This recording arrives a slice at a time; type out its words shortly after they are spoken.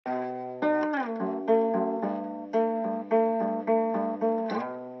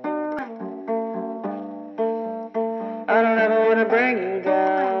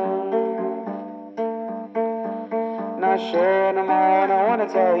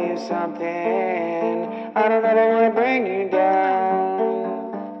tell you something. I don't ever wanna bring you down.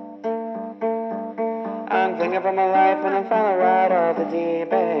 I'm clinging for my life and I'm falling right off the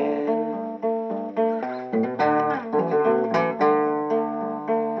deep end.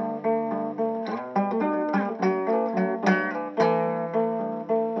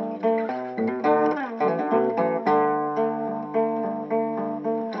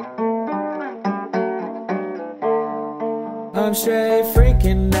 I'm straight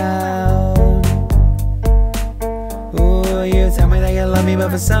freaking out. Ooh, you tell me that you love me, but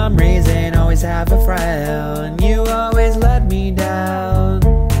for some reason always have a frown. You always let me down.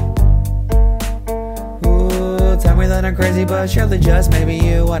 Ooh, tell me that I'm crazy, but surely just maybe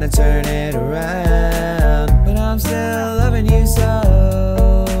you wanna turn it around. But I'm still loving you so.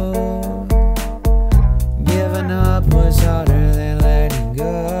 Giving up was harder than letting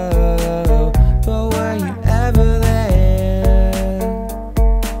go. But were you ever there?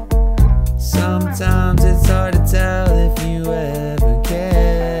 Sometimes it's hard to tell if you ever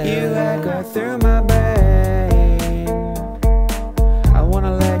care. You echo through my brain. I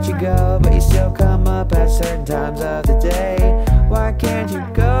wanna let you go, but you still come up at certain times of the day. Why can't you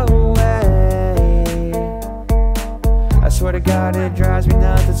go away? I swear to God it drives me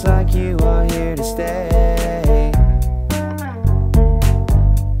nuts. It's like you are here to stay.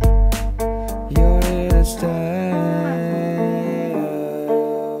 You're here to stay.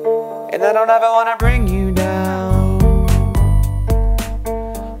 And I don't ever wanna bring you down.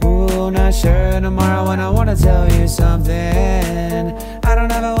 Ooh, not sure tomorrow when I wanna tell you something. I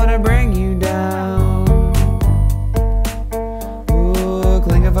don't ever wanna bring you down. Ooh,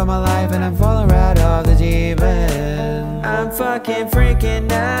 clinging for my life and I'm falling right off the deep end. I'm fucking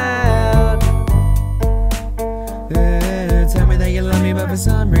freaking out. Tell me that you love me, but for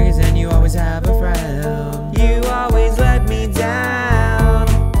some reason you always have a frown. You always let me down.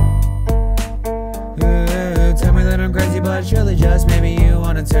 Tell me that I'm crazy, but surely just maybe you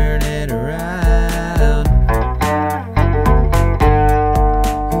wanna turn it around.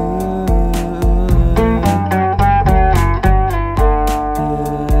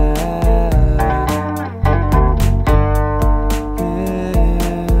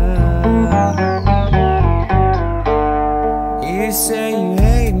 You say you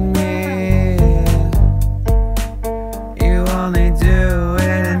hate me. You only do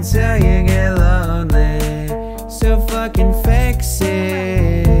it until you get lonely. So fucking fix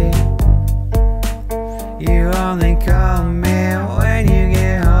it. You only call me when you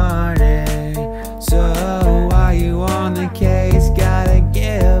get horny. So why you on the case? Gotta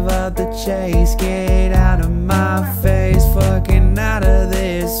give up the chase. Get out of my face. Fucking out of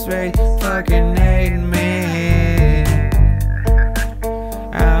this race. Fucking hate me.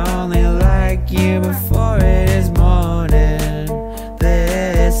 You before it is morning.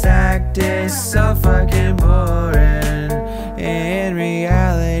 This act is so fucking boring. In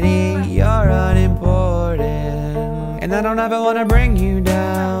reality, you're unimportant. And I don't ever wanna bring you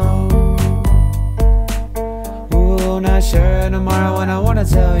down. Ooh, not sure tomorrow when I wanna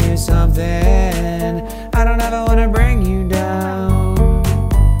tell you something. I don't ever wanna bring you down.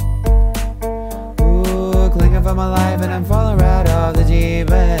 Ooh, clinging for my life and I'm falling right off the deep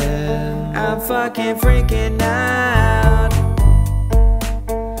end. I'm fucking freaking out.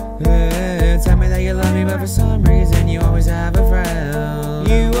 Tell me that you love me, but for some reason you always have a frown.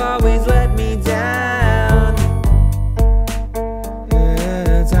 You always let me down.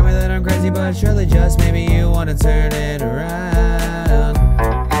 Tell me that I'm crazy, but surely just maybe you wanna turn